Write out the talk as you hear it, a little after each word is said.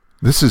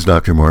This is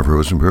Dr. Marv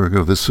Rosenberg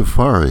of the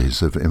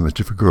Safaris of Image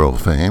of a Girl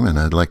fame, and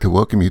I'd like to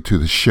welcome you to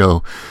the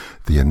show,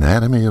 The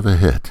Anatomy of a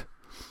Hit,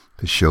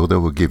 the show that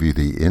will give you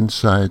the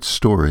inside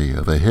story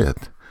of a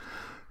hit,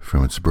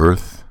 from its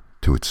birth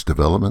to its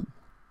development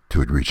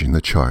to it reaching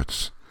the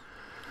charts.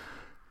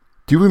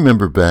 Do you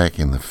remember back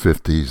in the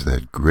 50s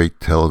that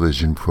great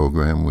television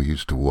program we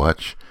used to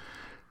watch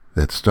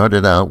that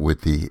started out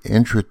with the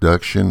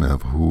introduction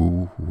of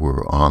who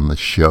were on the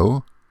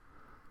show?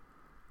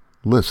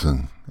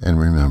 Listen and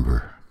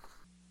remember.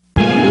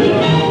 The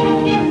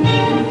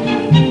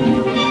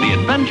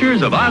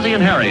Adventures of Ozzie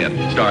and Harriet,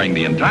 starring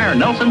the entire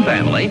Nelson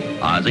family,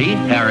 Ozzie,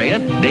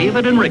 Harriet,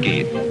 David, and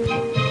Ricky.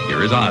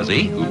 Here is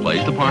Ozzie, who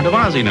plays the part of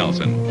Ozzie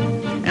Nelson.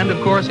 And, of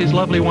course, his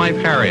lovely wife,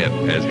 Harriet,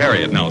 as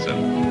Harriet Nelson.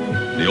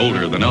 The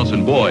older of the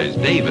Nelson boys,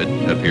 David,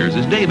 appears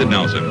as David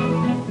Nelson.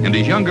 And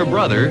his younger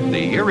brother,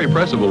 the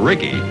irrepressible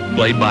Ricky,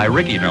 played by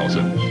Ricky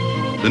Nelson.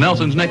 The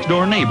Nelsons'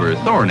 next-door neighbor,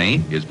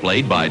 Thorny, is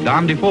played by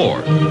Don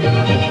DeFore.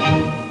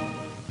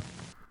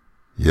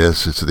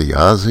 Yes, it's the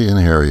Ozzie and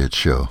Harriet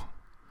show.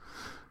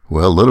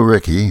 Well, little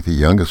Ricky, the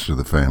youngest of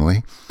the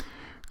family,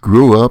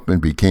 grew up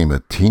and became a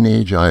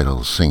teenage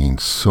idol, singing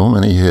so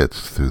many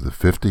hits through the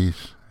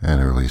 50s and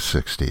early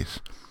 60s.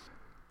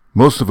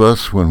 Most of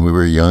us, when we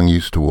were young,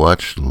 used to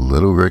watch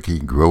little Ricky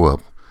grow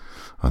up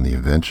on the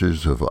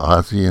Adventures of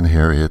Ozzie and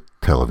Harriet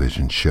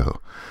television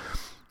show.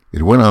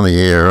 It went on the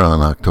air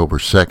on October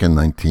 2nd,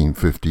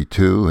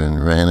 1952,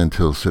 and ran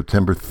until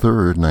September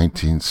 3rd,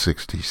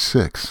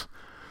 1966.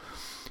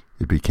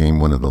 It became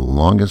one of the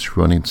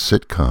longest-running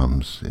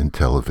sitcoms in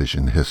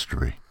television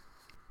history.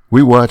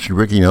 We watched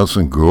Ricky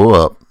Nelson grow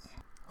up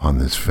on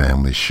this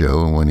family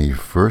show when he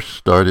first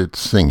started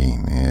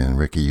singing, and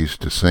Ricky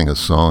used to sing a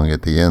song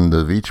at the end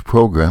of each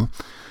program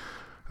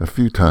a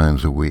few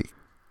times a week.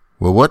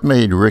 Well, what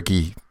made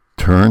Ricky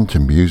turn to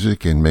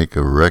music and make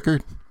a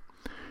record?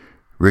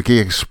 Ricky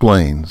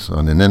explains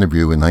on an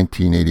interview in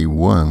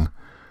 1981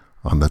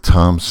 on the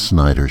Tom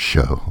Snyder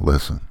Show.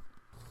 Listen.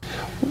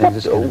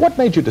 What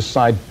made you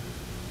decide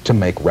to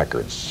make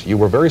records? You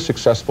were very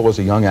successful as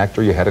a young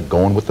actor. You had it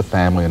going with the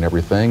family and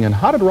everything. And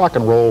how did rock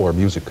and roll or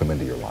music come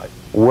into your life?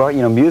 Well,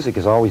 you know, music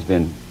has always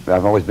been,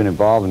 I've always been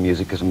involved in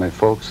music because of my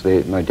folks.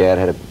 My dad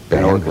had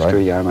an orchestra,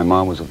 right? Yeah, my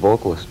mom was a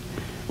vocalist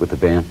with the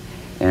band.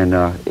 And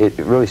it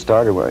really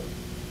started,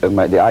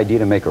 the idea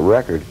to make a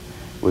record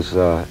was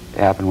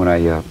happened when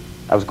I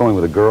was going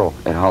with a girl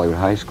at Hollywood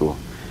High School.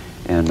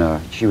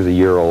 And she was a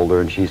year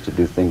older, and she used to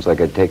do things like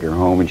I'd take her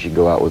home and she'd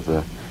go out with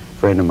a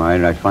friend of mine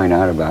and I'd find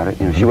out about it.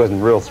 You know, she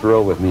wasn't real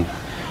thrilled with me.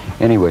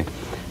 Anyway,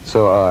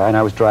 so, and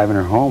I was driving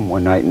her home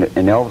one night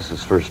and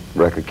Elvis's first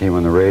record came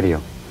on the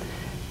radio.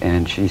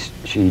 And she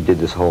did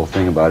this whole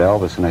thing about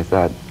Elvis, and I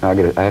thought, I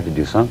have to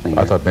do something.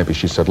 I thought maybe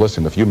she said,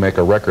 listen, if you make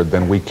a record,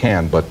 then we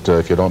can, but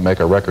if you don't make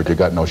a record, you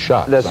got no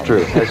shot. That's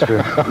true, that's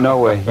true. No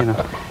way, you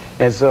know.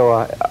 And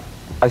so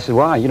I said,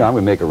 well, you know, I'm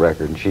going to make a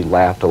record, and she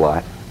laughed a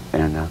lot.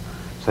 And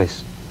so I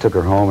took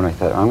her home, and I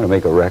thought, I'm going to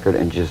make a record,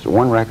 and just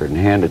one record, and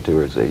hand it to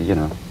her and say, you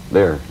know,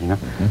 there, you know.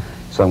 Mm-hmm.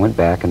 So I went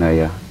back, and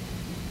I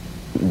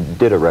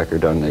did a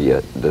record on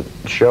the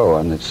show,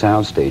 on the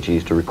soundstage. He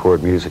used to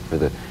record music for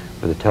the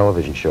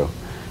television show.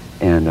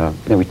 And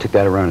then we took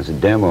that around as a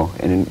demo,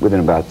 and within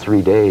about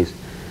 3 days,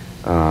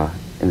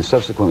 and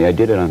subsequently I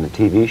did it on the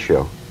TV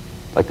show,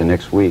 like the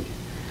next week.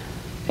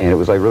 And it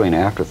was like really an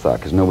afterthought,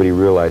 because nobody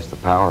realized the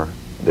power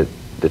that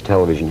the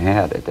television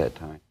had at that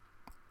time.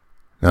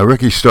 Now,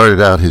 Ricky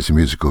started out his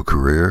musical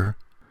career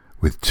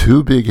with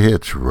two big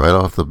hits right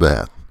off the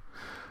bat.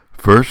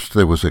 First,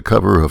 there was a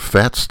cover of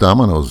Fats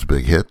Domino's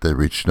big hit that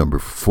reached number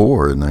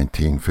 4 in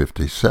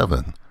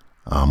 1957,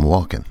 I'm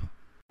Walkin'.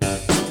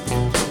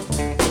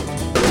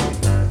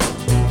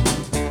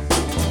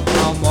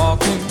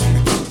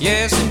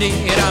 Yes,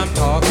 indeed, I'm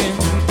talking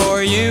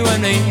for you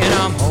and me, and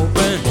I'm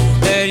hoping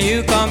that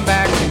you come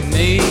back to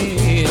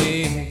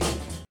me.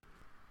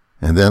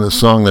 And then a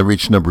song that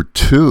reached number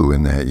 2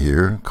 in that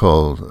year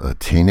called A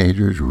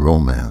Teenager's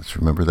Romance.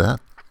 Remember that?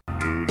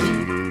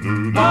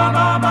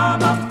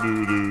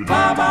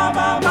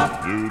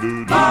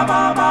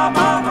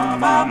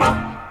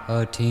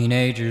 A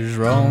teenager's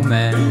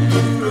romance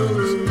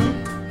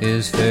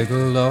is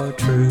fickle or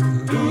true.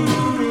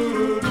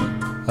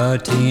 A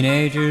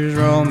teenager's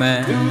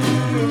romance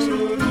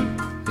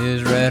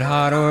is red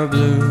hot or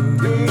blue.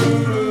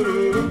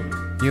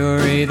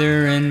 You're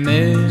either in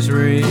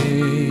misery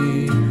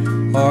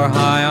or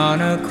high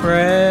on a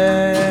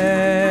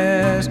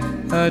crest.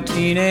 A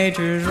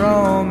teenager's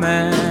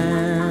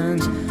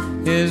romance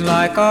is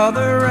like all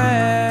the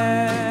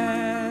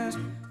rest.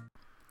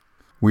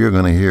 We are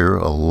going to hear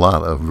a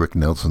lot of Rick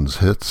Nelson's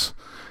hits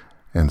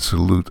and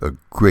salute a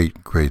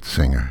great, great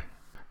singer.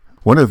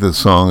 One of the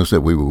songs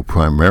that we will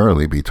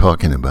primarily be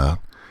talking about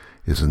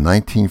is a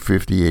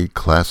 1958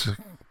 classic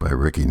by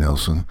Ricky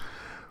Nelson,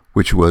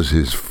 which was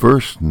his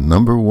first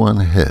number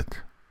 1 hit.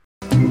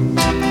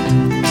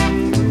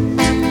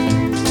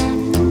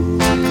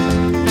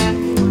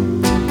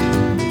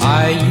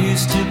 I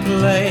used to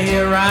play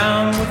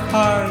around with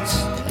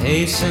hearts,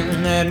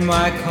 hasten at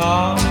my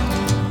call.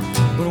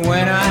 But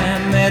when I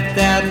met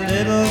that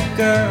little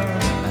girl,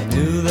 I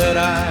knew that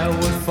I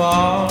would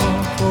fall.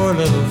 Poor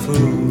little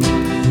fool.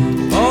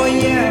 Oh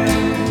yeah,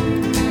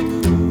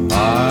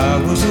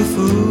 I was a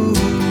fool.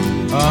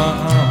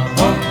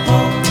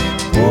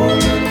 Poor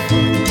little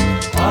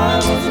fool. I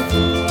was a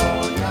fool.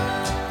 Oh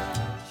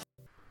yeah.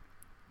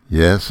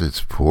 Yes,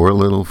 it's Poor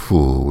Little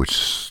Fool, which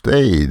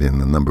stayed in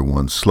the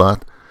 #1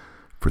 slot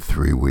for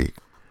 3 weeks.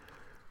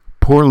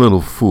 Poor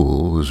Little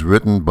Fool was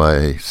written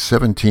by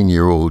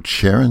 17-year-old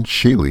Sharon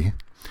Sheeley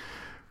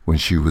when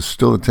she was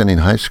still attending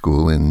high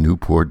school in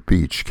Newport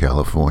Beach,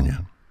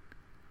 California.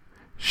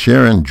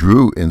 Sharon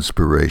drew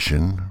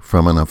inspiration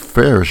from an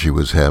affair she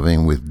was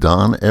having with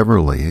Don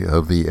Everly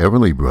of the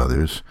Everly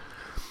Brothers,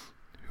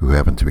 who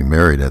happened to be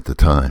married at the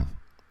time.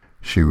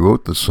 She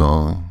wrote the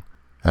song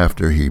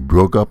after he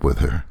broke up with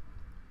her.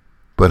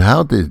 But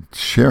how did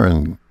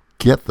Sharon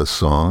get the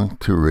song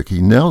to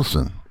Ricky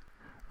Nelson?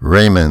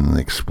 Raymond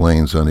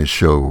explains on his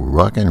show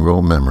Rock and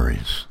Roll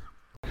Memories.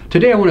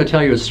 Today I want to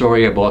tell you a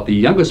story about the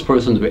youngest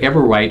person to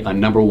ever write a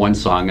 #1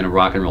 song in a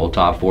rock and roll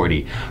top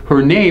 40.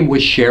 Her name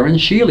was Sharon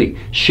Sheeley.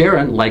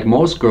 Sharon, like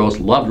most girls,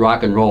 loved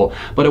rock and roll,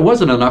 but it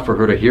wasn't enough for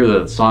her to hear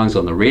the songs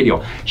on the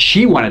radio.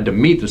 She wanted to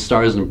meet the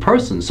stars in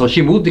person, so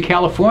she moved to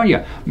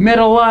California, met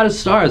a lot of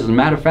stars. As a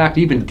matter of fact,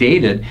 even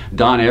dated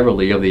Don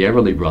Everly of the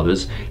Everly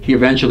Brothers. He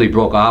eventually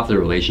broke off the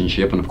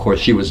relationship, and of course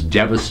she was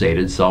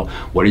devastated, so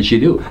what did she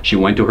do? She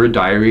went to her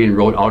diary and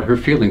wrote out her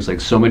feelings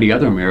like so many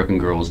other American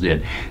girls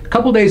did. A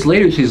couple days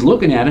later, she's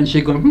looking at it and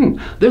she's going,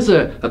 there's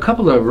a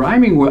couple of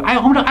rhyming words.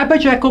 I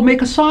bet you I could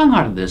make a song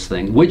out of this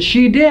thing, which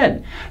she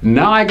did.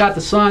 Now I got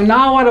the song,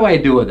 now what do I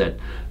do with it?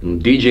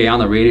 And DJ on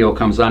the radio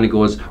comes on and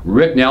goes,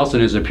 Rick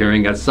Nelson is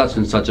appearing at such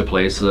and such a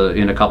place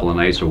in a couple of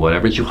nights or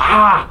whatever. And she goes,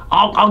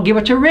 I'll give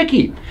it to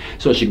Ricky.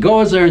 So she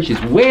goes there and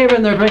she's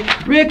waving the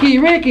Ricky,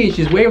 Ricky.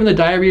 She's waving the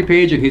diary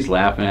page and he's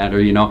laughing at her,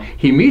 you know.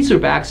 He meets her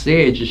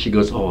backstage and she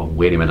goes, oh,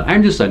 wait a minute.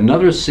 I'm just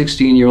another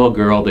 16-year-old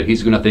girl that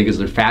he's going to think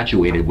is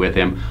infatuated with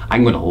him.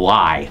 I'm going to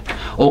lie.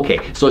 Okay,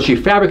 so she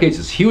fabricates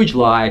this huge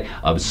lie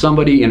of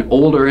somebody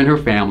older in her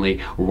family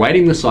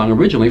writing the song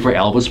originally for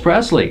Elvis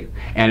Presley.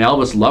 And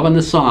Elvis loving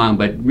the song,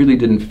 but really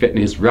didn't fit in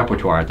his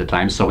repertoire at the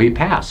time, so he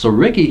passed. So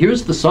Ricky,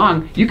 here's the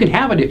song. You can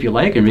have it if you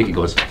like. And Ricky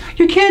goes,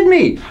 you kidding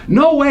me?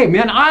 No way,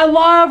 man. I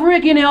love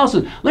Ricky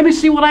Nelson. Let me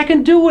see what I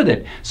can do with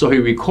it. So he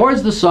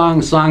records the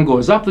song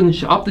goes up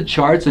the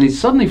charts, and he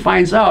suddenly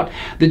finds out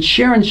that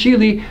Sharon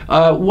Sheeley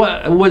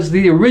was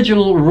the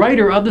original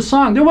writer of the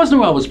song. There was no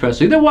Elvis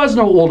Presley. There was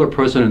no older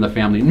person in the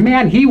family.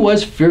 Man, he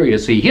was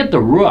furious. He hit the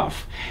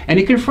roof, and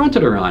he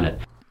confronted her on it.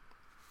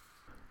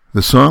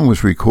 The song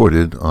was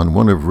recorded on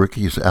one of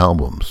Ricky's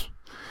albums.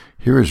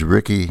 Here is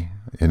Ricky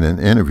in an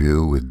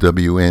interview with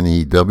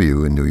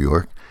WNEW in New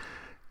York,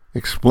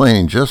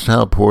 explaining just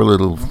how Poor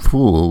Little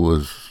Fool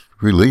was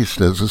released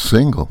as a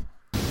single.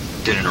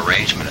 Did an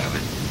arrangement of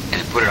it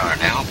and put it on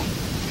an album.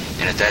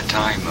 And at that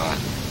time,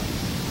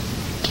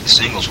 the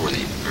singles were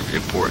the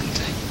important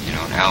thing. You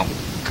know, and album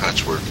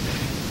cuts were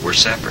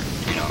separate.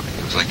 You know,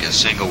 it was like a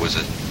single was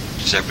a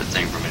separate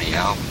thing from any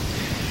album.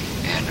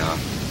 And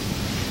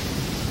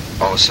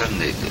all of a sudden,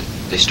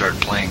 they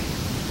started playing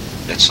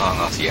that song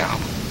off the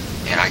album.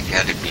 And I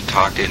had to be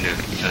talked into,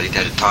 you know, they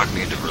had to talk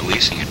me into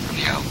releasing it from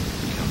the album,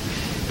 you know,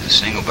 as a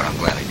single, but I'm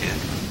glad I did.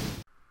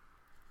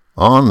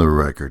 On the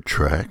record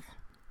track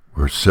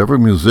were several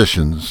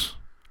musicians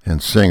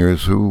and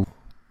singers who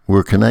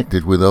were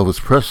connected with Elvis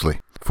Presley.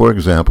 For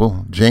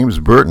example, James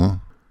Burton,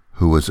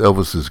 who was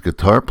Elvis's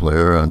guitar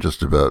player on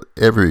just about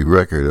every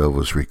record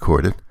Elvis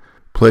recorded,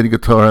 played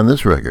guitar on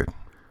this record.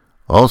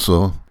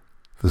 Also,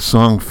 the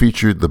song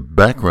featured the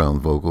background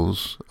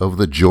vocals of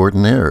the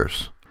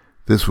Jordanaires.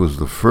 This was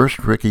the first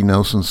Ricky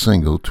Nelson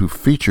single to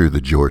feature the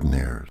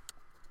Jordanaires.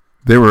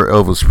 They were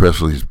Elvis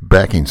Presley's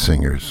backing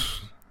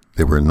singers.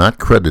 They were not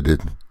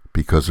credited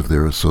because of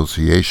their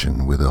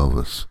association with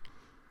Elvis.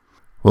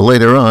 Well,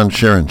 later on,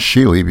 Sharon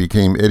Sheeley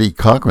became Eddie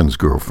Cochran's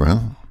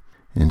girlfriend,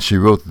 and she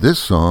wrote this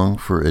song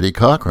for Eddie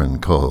Cochran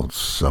called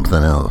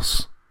Something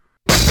Else.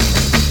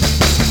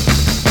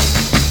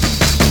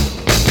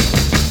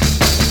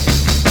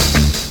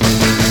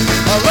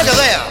 Oh, look at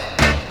there.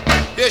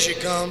 Here she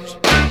comes.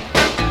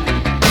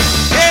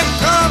 Here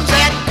comes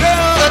that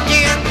girl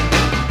again.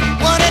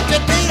 Wanted to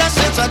date her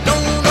since I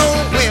don't know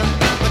when.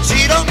 But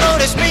she don't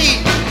notice me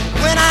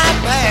when I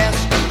pass.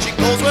 She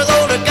goes with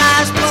older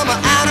guys,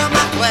 plumber out of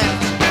my class.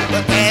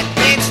 But that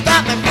can't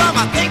stop me from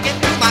thinking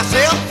to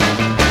myself,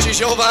 she's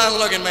sure fine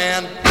looking,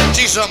 man.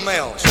 She's something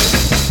else.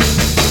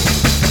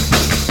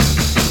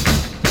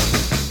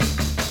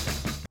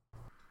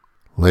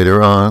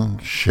 Later on,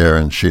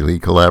 Sharon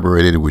Sheeley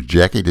collaborated with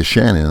Jackie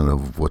DeShannon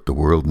of What the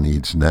World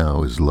Needs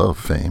Now Is Love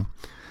fame,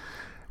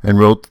 and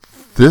wrote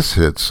this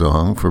hit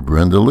song for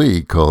Brenda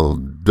Lee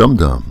called Dum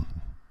Dum.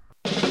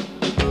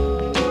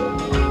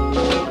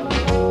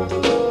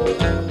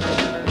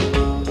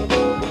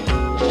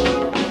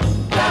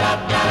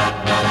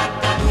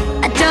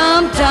 A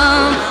dum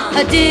dum,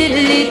 a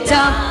diddly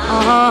dum,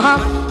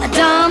 a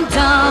dum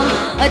dum,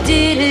 a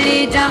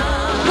diddly dum.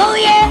 Oh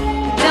yeah,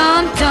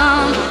 dum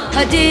dum.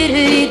 a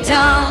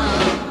diddly-dum.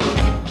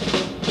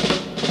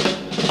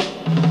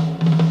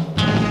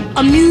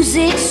 A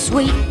music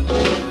sweet,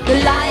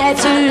 the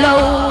lights are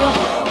low,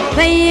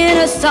 playing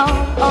a song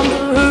on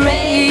the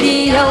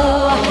radio.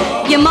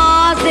 Your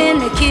ma's in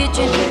the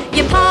kitchen,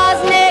 your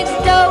pa's next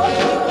door.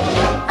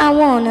 I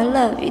wanna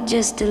love you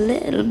just a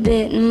little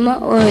bit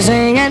more.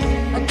 Singing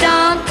a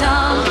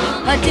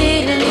dum-dum, a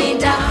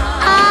diddly-dum.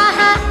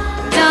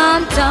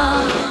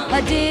 Dum-dum,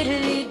 a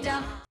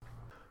diddly-dum.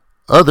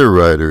 Other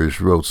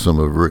writers wrote some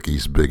of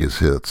Ricky's biggest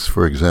hits.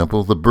 For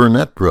example, the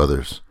Burnett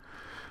brothers,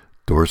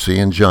 Dorsey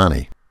and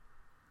Johnny.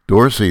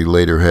 Dorsey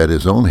later had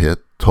his own hit,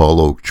 Tall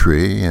Oak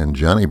Tree, and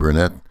Johnny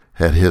Burnett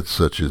had hits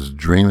such as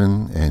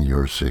Dreamin' and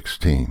You're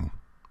 16.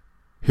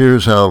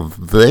 Here's how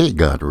they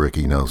got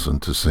Ricky Nelson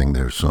to sing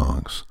their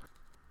songs.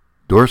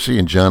 Dorsey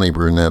and Johnny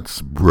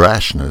Burnett's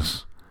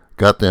brashness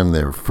got them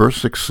their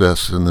first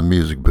success in the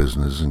music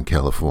business in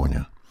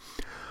California.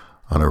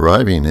 On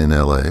arriving in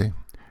L.A.,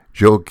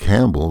 Joe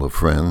Campbell, a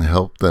friend,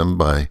 helped them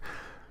by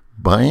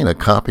buying a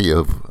copy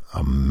of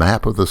A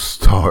Map of the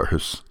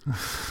Stars,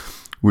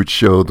 which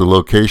showed the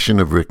location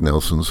of Rick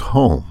Nelson's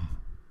home.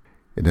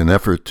 In an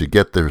effort to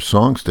get their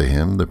songs to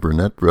him, the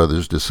Burnett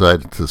brothers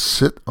decided to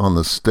sit on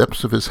the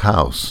steps of his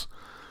house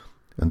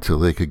until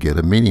they could get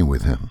a meeting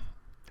with him.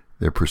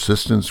 Their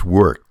persistence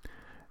worked,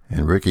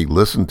 and Ricky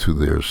listened to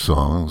their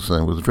songs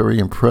and was very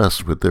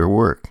impressed with their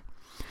work.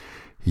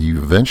 He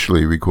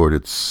eventually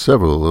recorded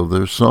several of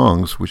their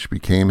songs, which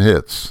became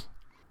hits.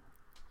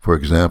 For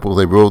example,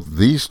 they wrote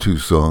these two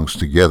songs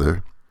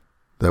together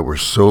that were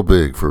so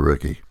big for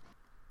Ricky.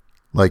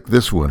 Like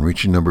this one,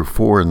 reaching number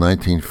 4 in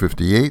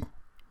 1958,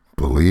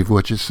 Believe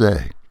What You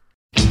Say.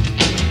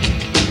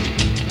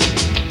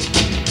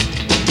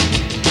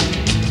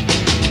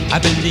 I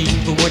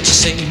believe what you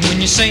say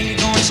when you say you're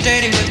going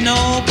steady with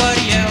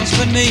nobody else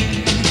but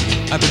me.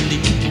 I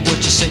believe what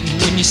you say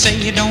when you say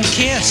you don't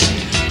kiss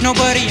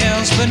nobody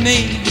else but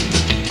me.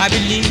 I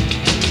believe,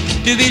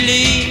 do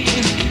believe,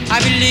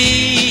 I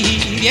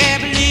believe, yeah,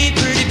 believe,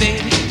 pretty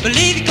baby.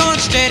 Believe you're going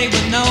steady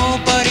with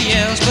nobody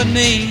else but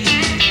me.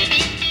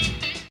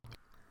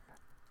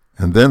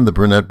 And then the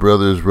Burnett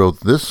brothers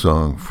wrote this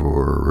song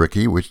for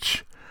Ricky,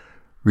 which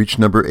reached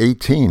number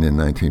 18 in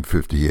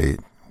 1958,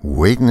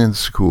 Waitin' in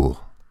School.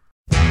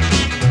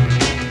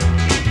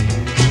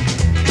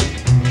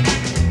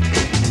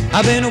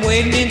 I've been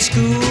waiting in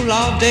school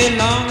all day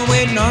long,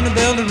 waiting on the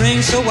bell to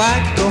ring so I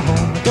can go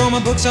home. I throw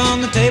my books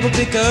on the table,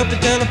 pick up the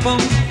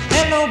telephone.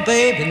 Hello,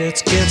 baby,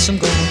 let's get some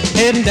going.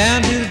 Heading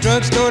down to the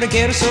drugstore to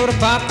get a soda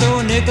pop, throw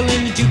a nickel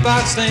in the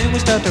jukebox, then we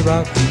start to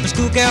rock. My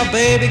school gal,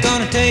 baby,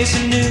 gonna tell you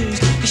some news.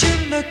 You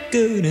sure look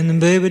good in the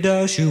baby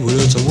doll shoe. Well,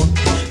 it's a 1,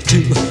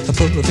 2, a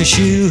pull up your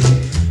shoe.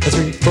 A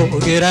 3, 4,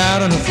 get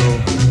out on the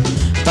floor.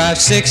 5,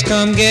 6,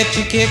 come get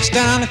your kicks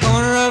down the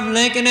corner of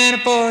Lincoln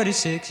and a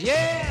 46.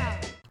 Yeah!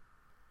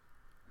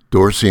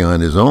 Dorsey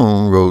on his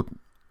own wrote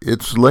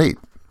It's Late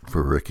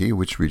for Ricky,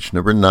 which reached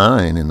number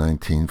 9 in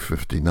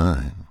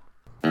 1959.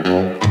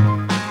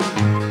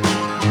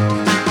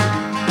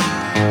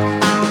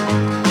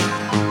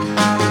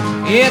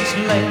 It's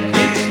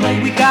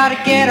late, we gotta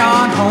get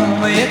on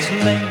home. It's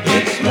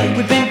late,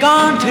 we've been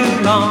gone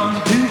too long,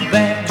 too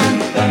bad.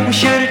 We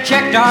should have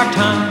checked our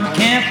time,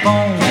 can't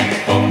phone.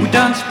 We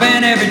done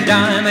spent every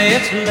dime.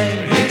 It's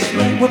late,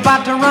 we're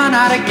about to run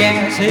out of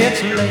gas.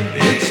 It's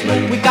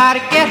late, we gotta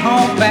get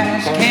home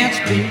fast. Can't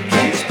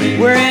speak,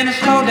 we're in a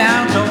slow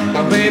down zone.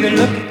 Oh, baby,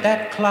 look at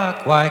that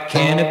clock, why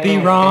can't it be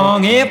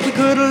wrong? If we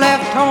could have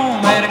left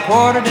home at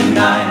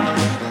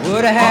 8:45,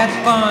 would have had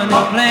fun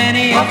and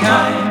plenty of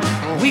time.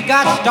 We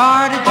got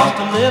started just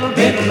a little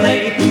bit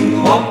late.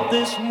 Hope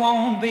this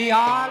won't be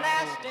our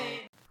last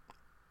day.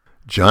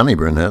 Johnny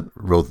Burnett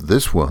wrote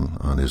this one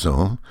on his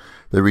own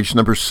that reached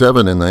number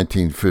 7 in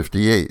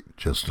 1958,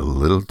 Just a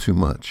Little Too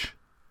Much.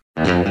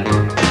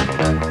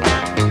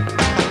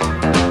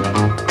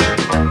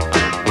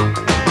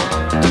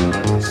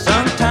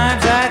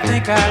 Sometimes I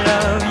think I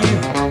love you,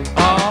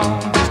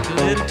 oh, just a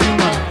little too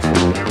much.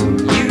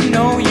 You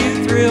know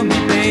you thrill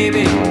me,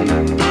 baby,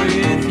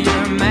 with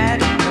your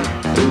magic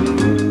touch.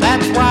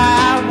 That's why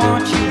I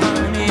want you,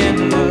 honey,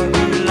 and love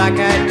you like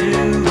I do.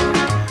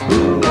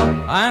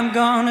 I'm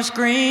gonna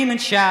scream and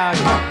shout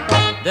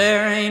it,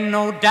 there ain't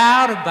no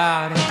doubt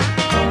about it.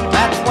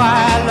 That's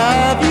why I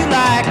love you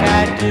like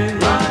I do.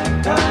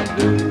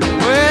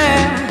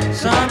 Well,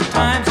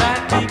 sometimes I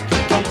think you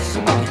kiss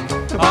me,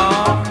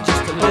 oh,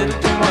 just a little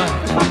too much.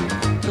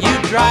 You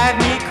drive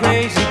me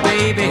crazy,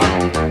 baby,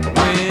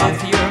 with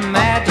your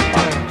magic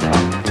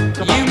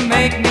touch. You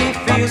make me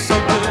feel so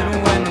good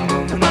when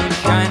the moon is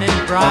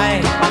shining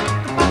bright,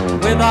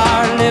 with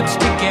our lips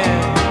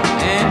together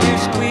and you're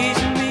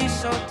squeezing me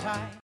so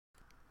tight.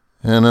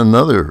 And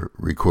another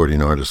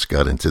recording artist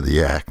got into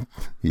the act.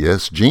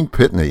 Yes, Gene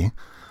Pitney,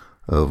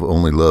 of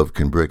Only Love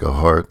Can Break a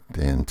Heart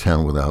and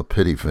Town Without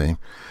Pity fame,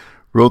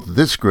 wrote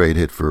this great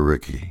hit for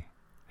Ricky,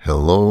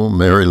 Hello,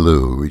 Mary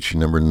Lou, reaching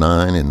number 9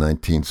 in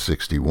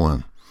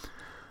 1961.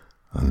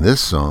 On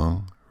this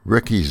song,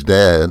 Ricky's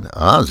dad,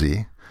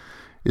 Ozzie,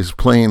 is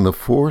playing the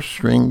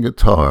 4-string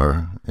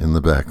guitar in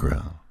the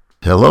background.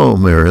 Hello,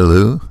 Mary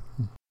Lou.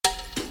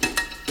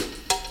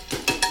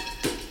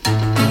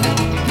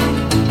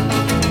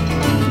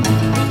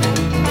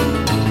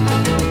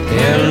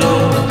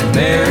 Hello,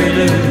 Mary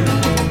Lou.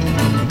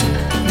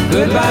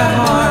 Goodbye,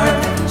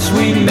 heart,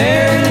 sweet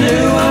Mary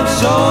Lou. I'm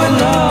so in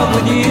love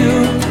with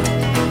you.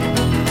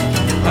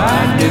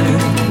 I do,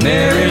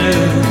 Mary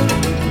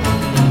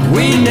Lou.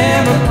 We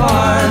never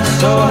part.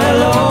 So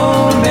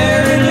hello,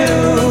 Mary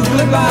Lou.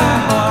 Goodbye,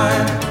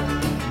 heart.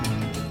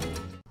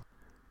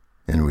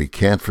 And we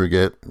can't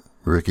forget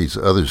Ricky's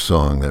other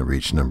song that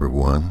reached number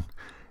 1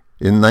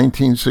 in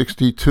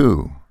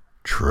 1962,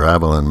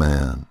 Travelin'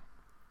 Man.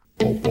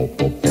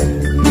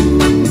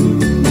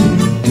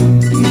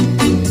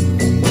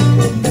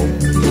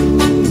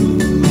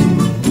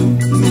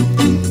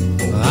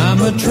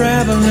 I'm a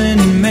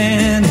traveling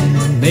man,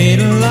 made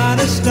a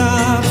lot of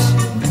stops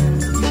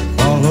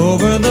all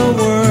over the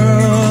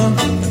world,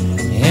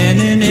 and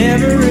in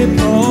every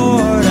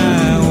port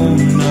I own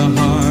the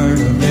heart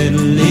of at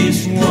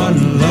least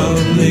one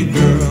lovely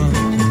girl.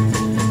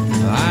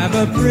 I've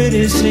a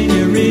pretty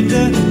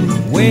senorita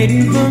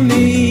waiting for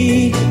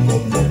me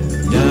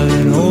down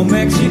in old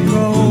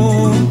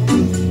Mexico.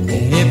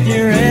 If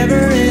you're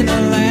ever in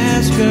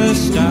Alaska,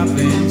 stop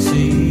and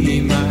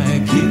see my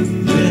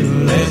cute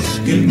little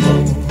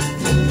Eskimo.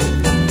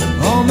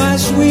 Oh, my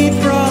sweet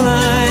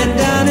Fraulein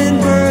down in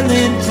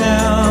Berlin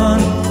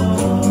town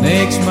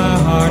makes my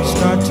heart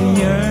start to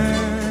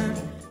yearn.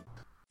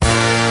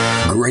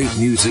 Great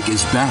music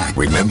is back.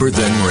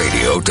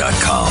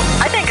 RememberThenRadio.com.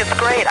 I think it's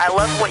great. I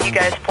love what you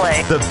guys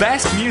play. The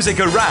best music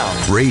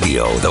around.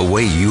 Radio the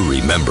way you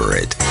remember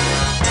it.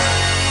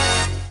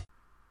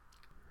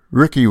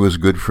 Ricky was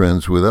good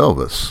friends with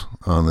Elvis.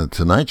 On The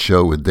Tonight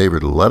Show with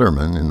David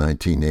Letterman in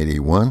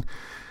 1981,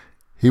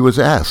 he was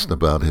asked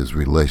about his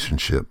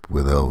relationship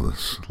with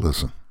Elvis.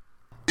 Listen.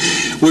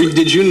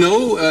 Did you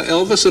know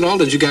Elvis at all?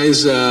 Did you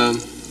guys...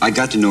 I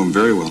got to know him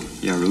very well.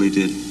 Yeah, I really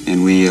did.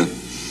 And we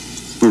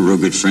were real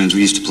good friends. We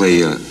used to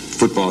play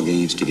football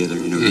games together.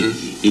 You know,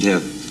 he'd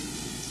have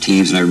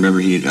teams, and I remember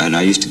and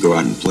I used to go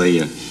out and play,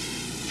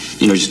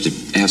 just to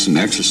have some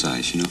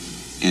exercise,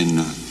 and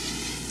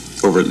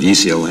over at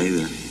UCLA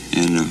there.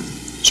 And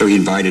so he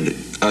invited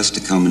us to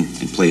come and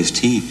play his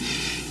team.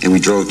 And we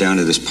drove down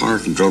to this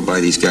park and drove by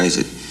these guys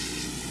that,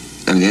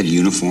 they had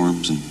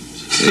uniforms, and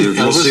they were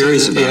real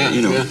serious about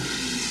it, Yeah.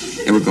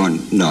 And we're going,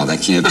 no, that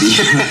can't be.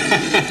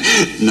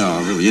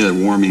 No, really, they're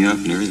warming up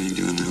and everything,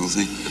 doing the whole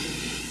thing.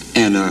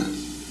 And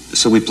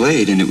so we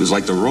played, and it was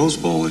like the Rose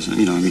Bowl, or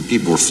something,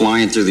 people were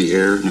flying through the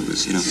air, and it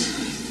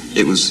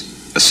was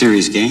a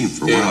serious game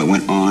for a while. It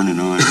went on and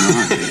on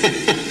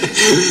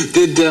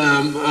and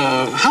on.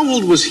 How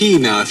old was he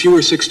now? If you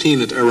were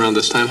 16 around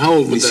this time, how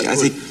old was that? I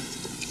think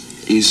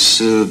he's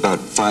about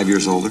 5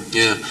 years older.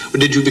 Yeah.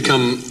 Did you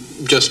become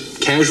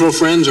just casual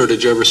friends, or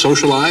did you ever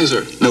socialize,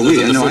 or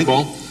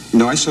football?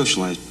 I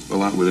socialized a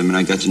lot with him, and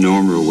I got to know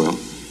him real well.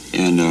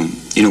 And,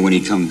 when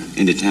he'd come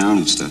into town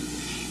and stuff.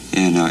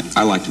 And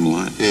I liked him a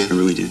lot. Yeah. I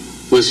really did.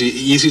 Was he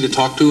easy to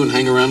talk to and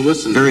hang around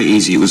with? Very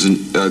easy. It was a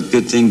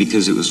good thing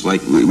because it was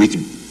like we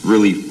could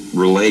really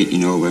relate,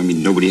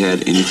 nobody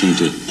had anything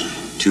to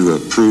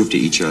prove to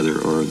each other,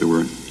 or there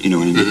were, you know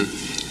what I mean?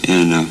 Mm-hmm.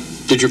 And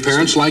did your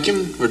parents like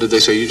him, or did they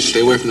say, you just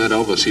stay away from that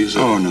Elvis? He's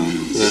no. Yeah.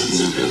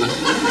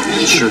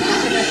 Sure.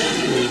 Yeah.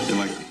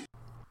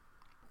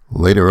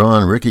 Later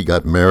on, Ricky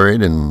got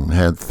married and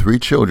had 3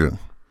 children.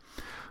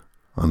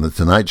 On The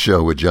Tonight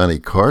Show with Johnny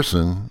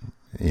Carson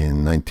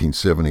in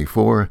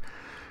 1974,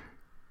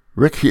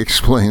 Ricky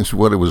explains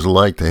what it was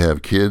like to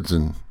have kids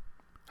and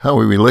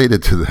how he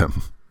related to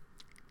them.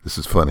 This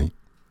is funny.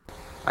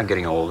 I'm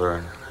getting older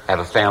and I have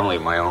a family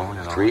of my own.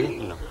 And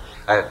 3?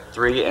 I have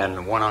 3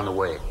 and 1 on the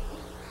way.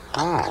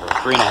 Oh. So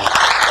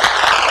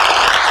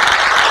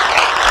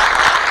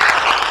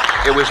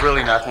 3.5. It was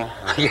really nothing.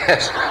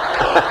 Yes.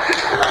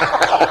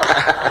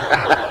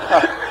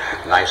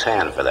 Nice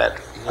hand for that.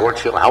 4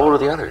 children. How old are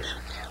the others?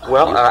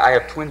 Well, I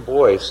have twin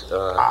boys,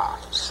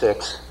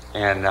 6,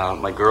 and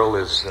my girl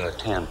is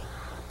 10.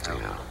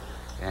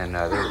 And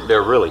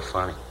they're really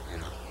funny.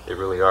 They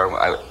really are.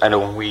 I know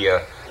when we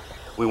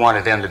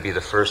wanted them to be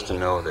the first to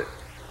know that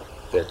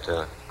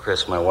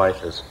Chris, my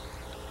wife, is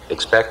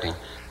expecting.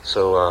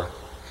 So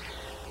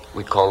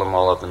we called them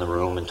all up in the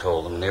room and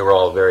told them. And they were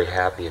all very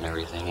happy and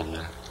everything.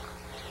 And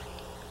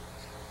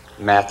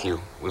Matthew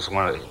was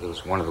one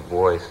of the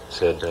boys.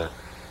 Said,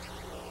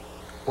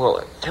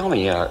 "Well, tell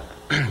me,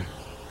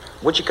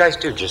 what'd you guys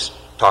do? Just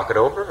talk it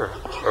over,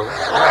 or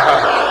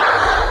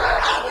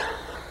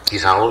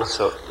He's how old?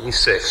 So he's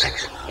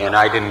 6. And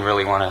I didn't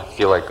really want to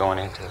feel like going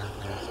into it.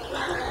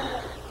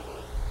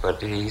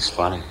 But he's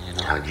funny,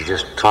 How did you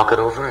just talk it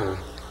over and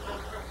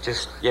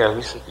just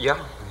we said we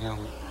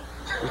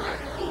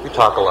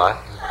talk a lot.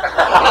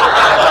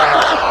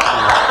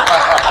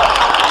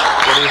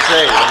 What do you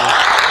say?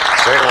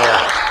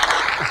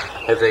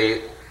 Have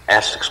they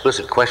asked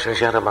explicit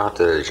questions yet about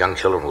the young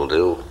children will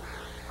do?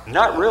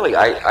 Not really.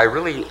 I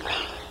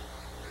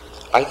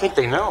think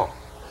they know.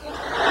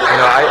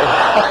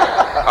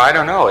 I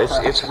don't know.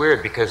 It's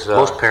weird because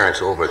most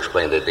parents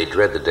over-explain that they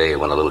dread the day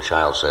when a little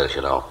child says,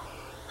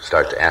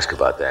 start to ask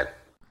about that.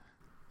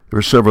 There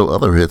were several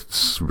other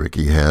hits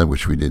Ricky had,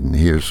 which we didn't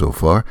hear so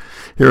far.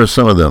 Here are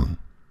some of them.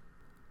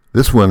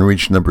 This one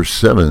reached number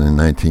 7 in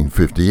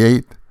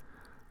 1958,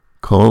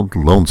 called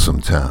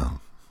Lonesome Town.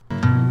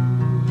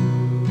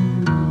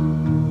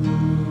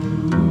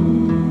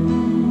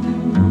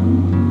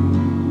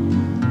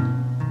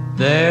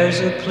 There's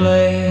a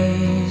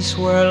place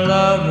where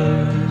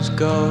lovers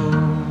go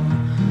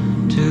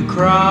to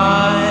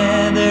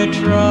cry their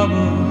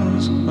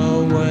troubles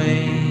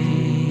away,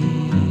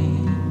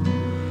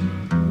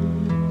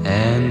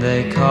 and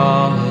they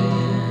call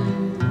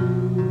it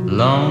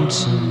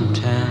Lonesome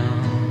Town,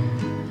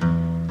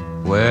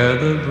 where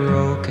the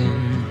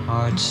broken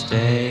hearts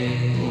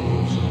stay.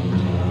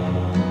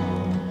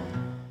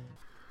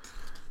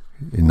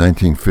 In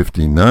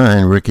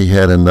 1959, Ricky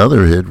had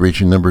another hit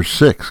reaching number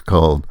 6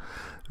 called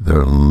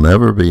There'll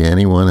Never Be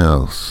Anyone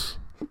Else.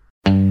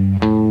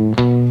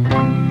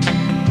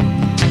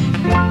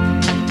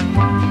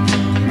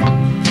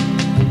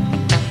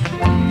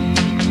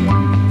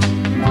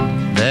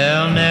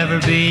 There'll never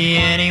be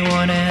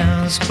anyone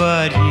else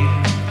but you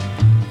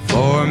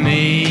for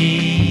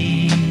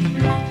me.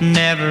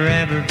 Never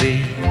ever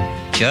be,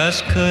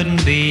 just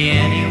couldn't be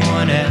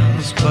anyone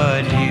else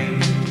but you.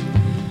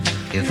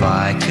 If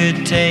I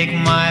could take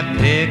my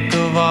pick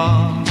of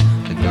all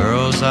the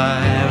girls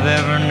I've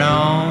ever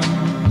known,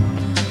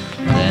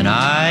 then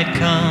I'd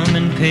come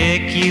and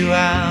pick you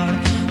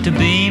out to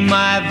be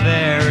my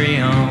very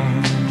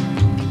own.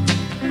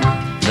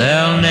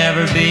 There'll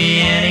never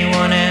be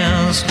anyone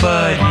else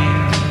but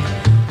you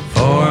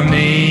for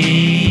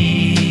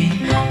me.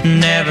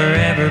 Never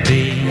ever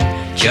be,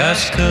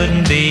 just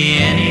couldn't be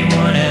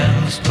anyone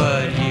else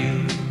but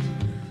you.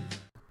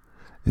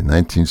 In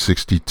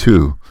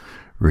 1962,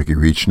 Ricky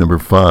reached number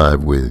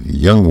 5 with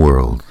Young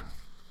World.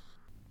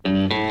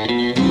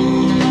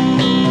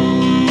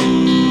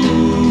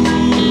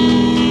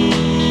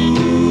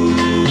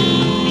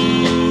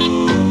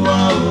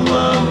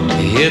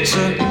 It's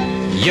a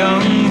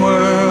young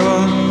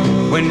world.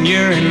 When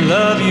you're in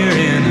love, you're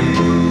in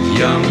a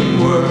young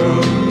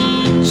world.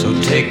 So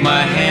take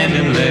my hand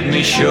and let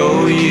me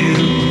show you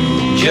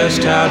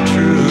just how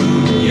true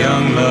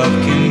young love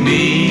can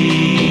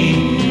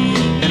be.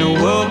 In a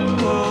world.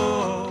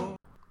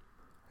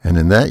 And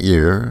in that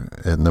year,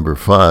 at number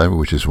 5,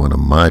 which is one of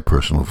my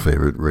personal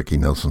favorite Ricky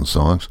Nelson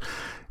songs,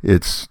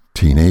 it's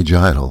Teenage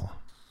Idol.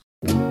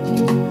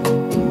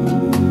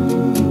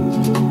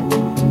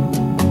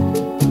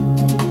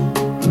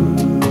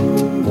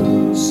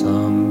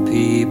 Some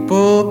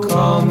people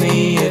call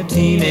me a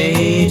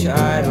teenage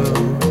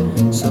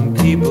idol. Some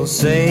people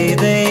say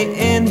they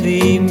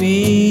envy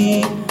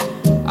me.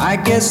 I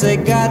guess they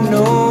got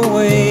no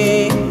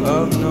way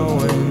of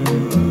knowing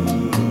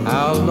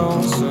how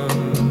lonesome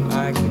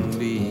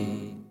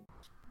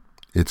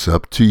It's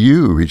Up to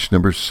You reached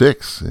number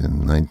 6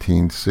 in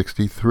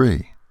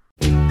 1963.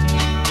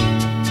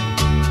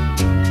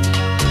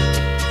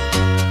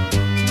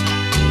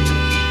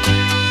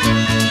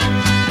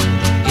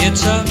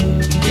 It's up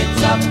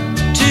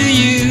to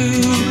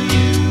you,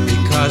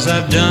 because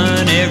I've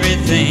done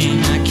everything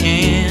I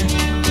can.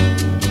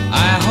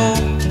 I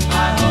hope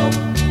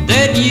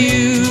that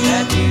you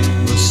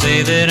will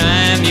say that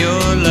I'm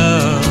your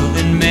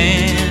loving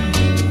man.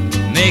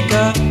 Make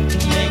up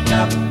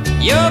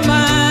your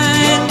mind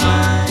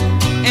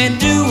and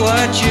do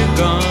what you're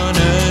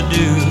gonna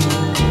do.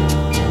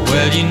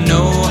 Well, you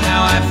know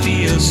how I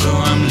feel, so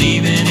I'm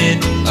leaving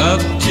it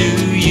up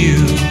to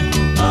you.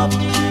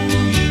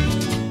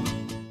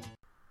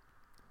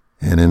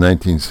 And in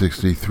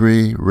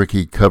 1963,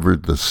 Ricky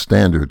covered the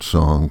standard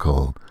song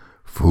called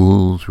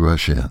Fools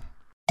Rush In.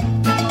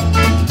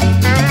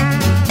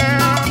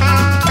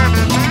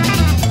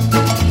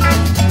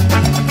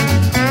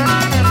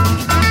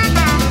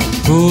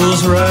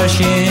 Fools rush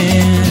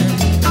in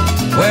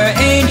where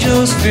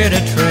angels fear to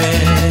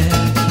tread,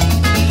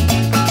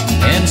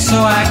 and so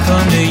I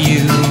come to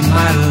you,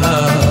 my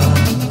love,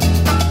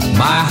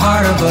 my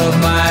heart above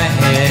my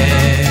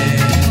head.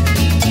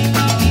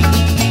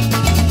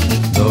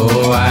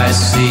 Though I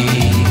see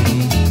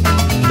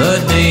the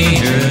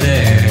danger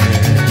there,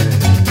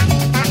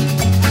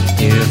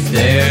 if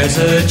there's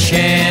a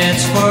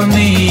chance for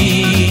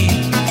me,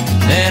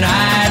 then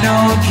I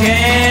don't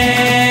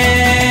care.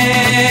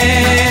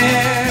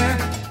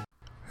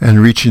 And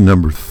reaching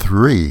number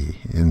 3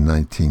 in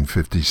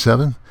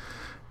 1957,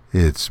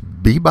 it's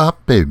Bebop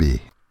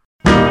Baby.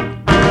 A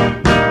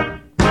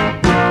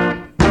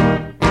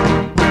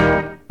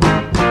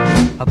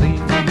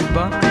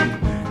bebop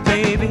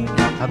baby,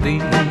 a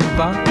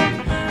bebop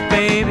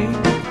baby,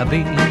 a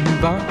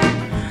bebop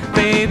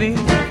baby.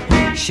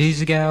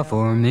 She's a gal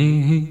for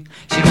me.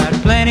 She got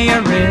plenty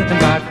of rhythm,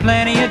 got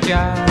plenty of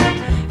jive,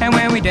 and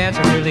when we dance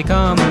I really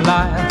come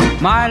alive.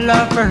 My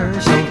love for her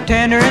so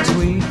tender and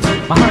sweet,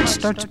 my heart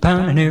starts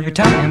pounding every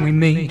time we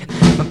meet.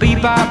 My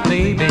bebop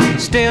baby,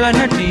 still in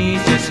her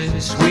teens, just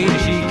as sweet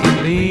as she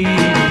can be.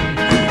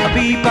 A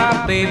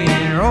bebop baby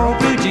in her old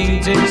blue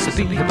jeans. It's a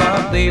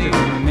bebop baby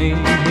for me,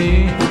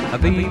 a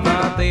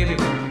bebop baby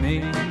for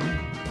me.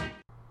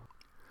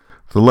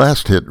 The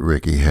last hit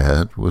Ricky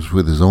had was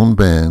with his own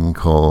band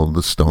called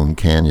the Stone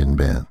Canyon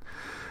Band.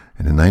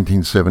 And in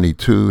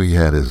 1972, he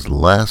had his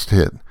last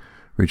hit,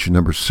 reaching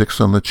number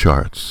 6 on the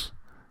charts.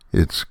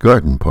 It's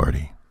Garden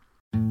Party.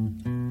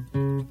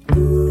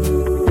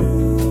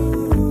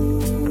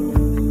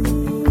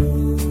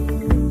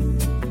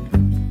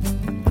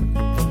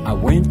 I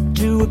went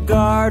to a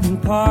garden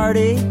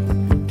party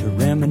to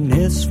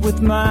reminisce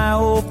with my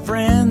old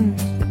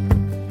friends,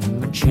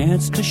 a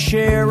chance to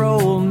share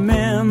old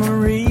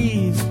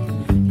memories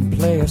and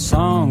play our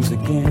songs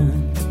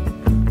again.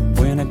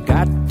 When I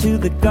got to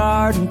the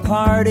garden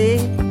party,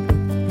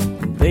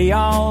 they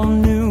all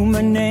knew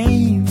my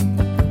name,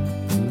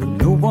 but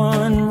no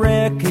one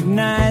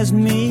recognized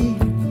me.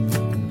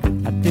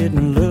 I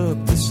didn't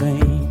look the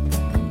same,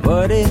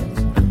 but it's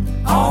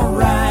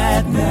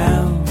alright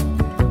now.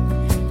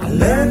 I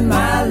learned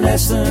my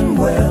lesson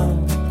well.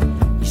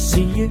 You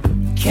see, you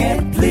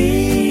can't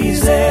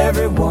please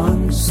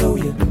everyone, so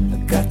you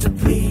got to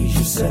please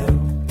yourself.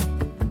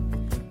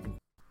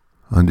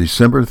 On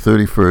December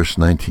 31st,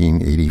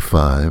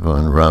 1985,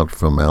 en route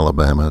from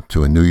Alabama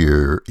to a New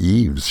Year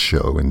Eve's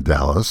show in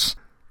Dallas,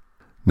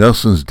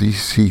 Nelson's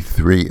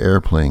DC-3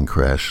 airplane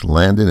crash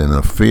landed in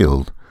a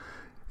field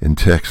in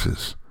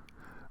Texas.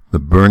 The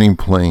burning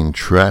plane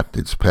trapped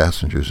its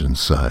passengers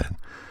inside,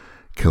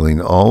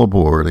 killing all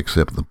aboard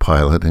except the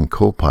pilot and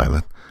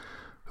co-pilot,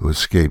 who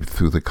escaped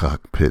through the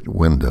cockpit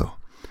window.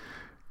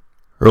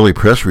 Early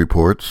press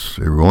reports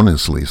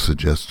erroneously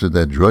suggested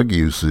that drug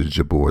usage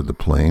aboard the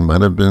plane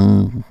might have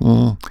been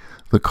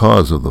the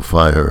cause of the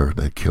fire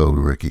that killed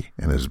Ricky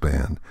and his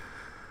band,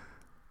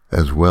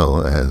 as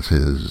well as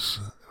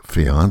his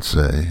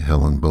fiancée,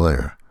 Helen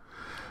Blair.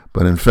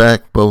 But in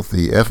fact, both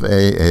the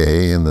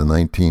FAA and the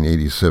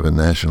 1987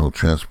 National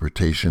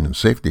Transportation and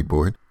Safety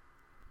Board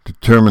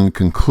determined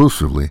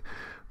conclusively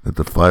that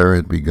the fire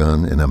had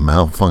begun in a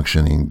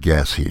malfunctioning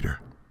gas heater.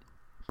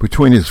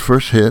 Between his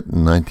first hit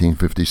in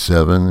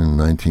 1957 and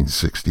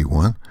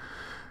 1961,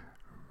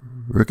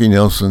 Ricky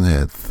Nelson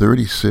had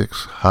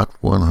 36 Hot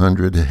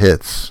 100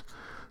 hits,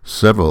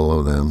 several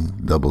of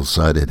them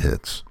double-sided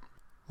hits.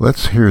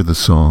 Let's hear the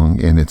song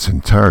in its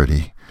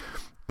entirety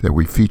that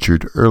we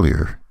featured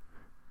earlier,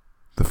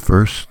 the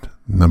first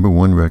number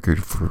 1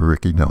 record for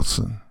Ricky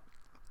Nelson,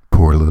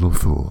 Poor Little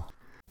Fool.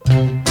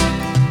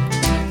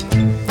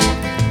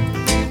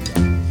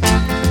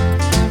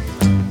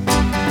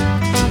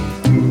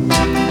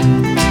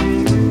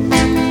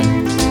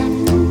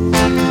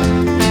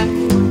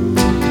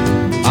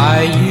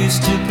 I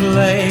used to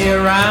play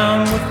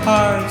around with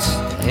hearts,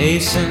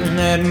 hasten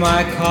at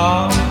my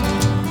call.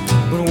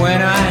 But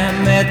when I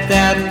met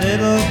that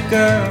little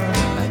girl,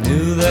 I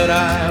knew that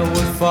I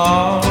would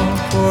fall.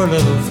 Poor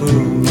little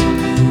fool.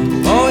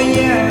 Oh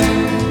yeah,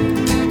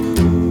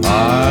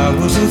 I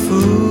was a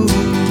fool.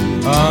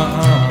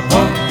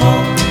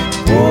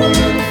 Poor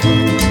little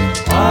fool.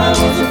 I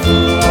was a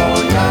fool. Oh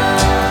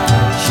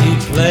yeah.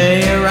 She'd play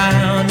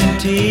around and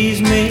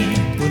tease me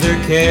with her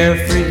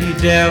carefree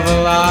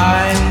devil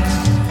eyes.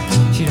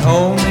 She'd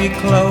hold me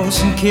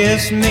close and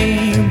kiss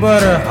me,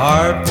 but her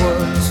heart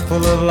was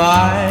full of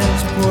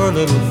lies. Poor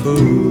little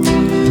fool.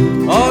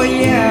 Oh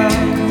yeah,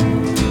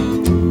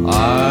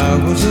 I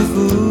was a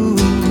fool.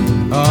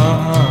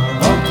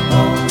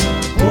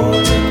 Poor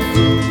little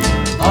fool.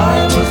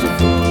 I was a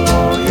fool.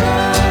 Oh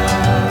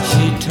yeah.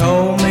 She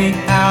told me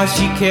how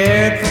she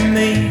cared for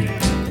me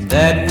and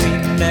that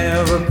we'd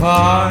never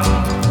part.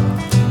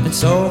 And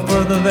so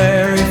for the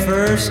very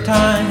first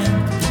time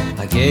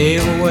I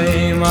gave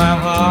away my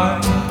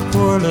heart.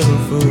 Poor little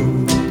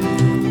fool.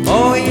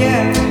 Oh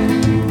yeah,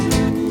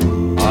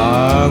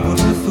 I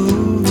was a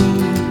fool.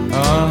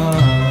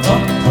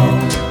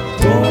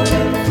 Poor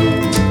little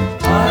fool.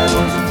 I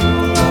was a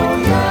fool. Oh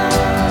yeah.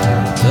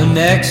 The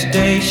next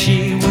day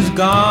she was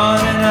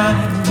gone and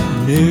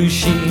I knew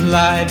she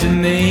lied to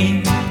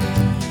me.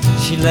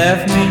 She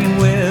left me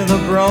with a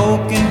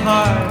broken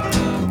heart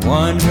and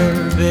won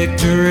her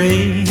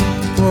victory.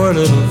 Poor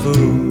little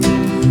fool.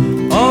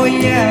 Oh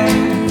yeah,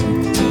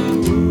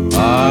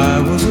 I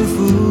was a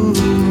fool.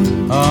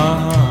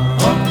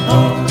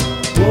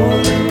 Poor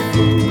little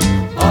fool.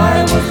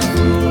 I was a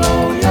fool.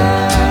 Oh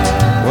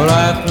yeah. Well,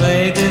 I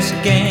played this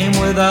game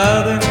with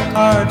other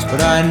hearts,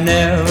 but I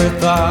never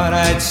thought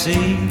I'd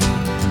see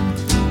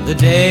the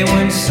day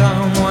when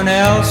someone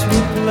else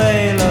would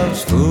play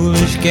love's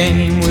foolish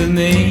game with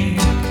me.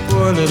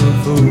 Poor little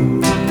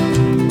fool.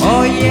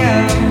 Oh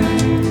yeah,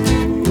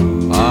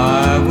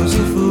 I was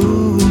a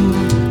fool.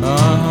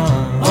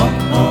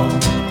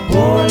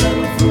 Poor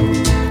little fool.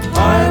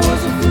 I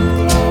was a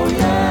fool. Oh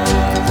yeah.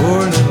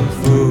 Poor little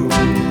fool.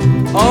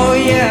 Oh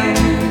yeah,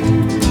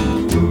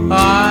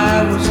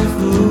 I was a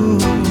fool.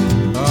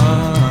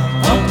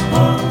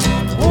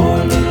 Poor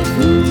little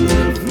fool,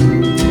 little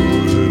fool.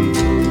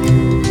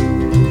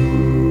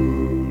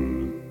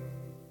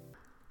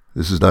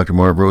 This is Dr.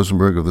 Marv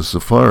Rosenberg of the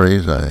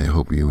Safaris. I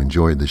hope you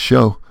enjoyed the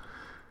show.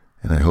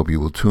 and I hope you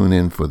will tune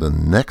in for the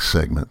next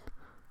segment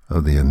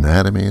of The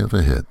Anatomy of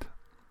a Hit.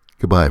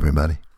 Goodbye, everybody.